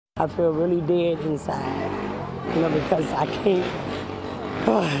I feel really dead inside, because I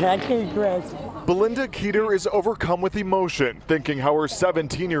can't grasp it. Belinda Keeter is overcome with emotion, thinking how her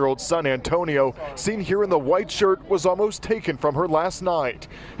 17-year-old son Antonio, seen here in the white shirt, was almost taken from her last night.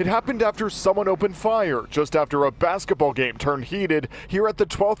 It happened after someone opened fire just after a basketball game turned heated here at the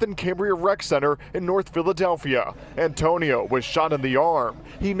 12th and Cambria Rec Center in North Philadelphia. Antonio was shot in the arm.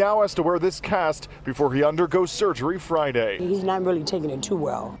 He now has to wear this cast before he undergoes surgery Friday. He's not really taking it too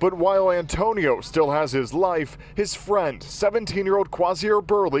well. But while Antonio still has his life, his friend, 17-year-old Quasier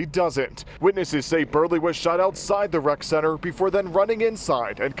Burley, doesn't. Witnesses say Burley was shot outside the rec center before then running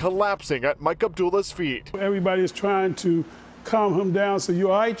inside and collapsing at Mike Abdullah's feet. Everybody is trying to calm him down, say,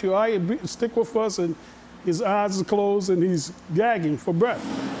 "You all right, you all right, stick with us," and his eyes are closed and he's gagging for breath.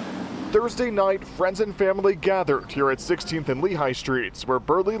 Thursday night, friends and family gathered here at 16th and Lehigh Streets, where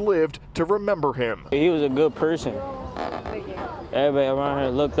Burley lived, to remember him. He was a good person. Everybody around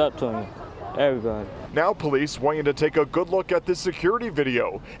here looked up to him. Everybody. Now police want you to take a good look at this security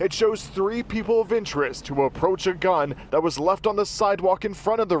video. It shows 3 people of interest who approach a gun that was left on the sidewalk in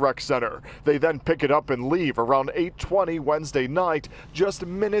front of the rec center. They then pick it up and leave around 8:20 Wednesday night, just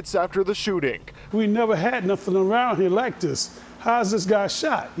minutes after the shooting. We never had nothing around here like this. How's this guy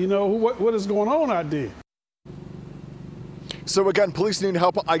shot? What is going on out there? So again, police need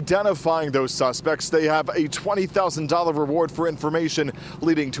help identifying those suspects. They have a $20,000 reward for information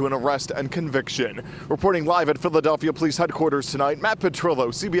leading to an arrest and conviction. Reporting live at Philadelphia Police Headquarters tonight, Matt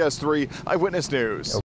Petrillo, CBS 3 Eyewitness News.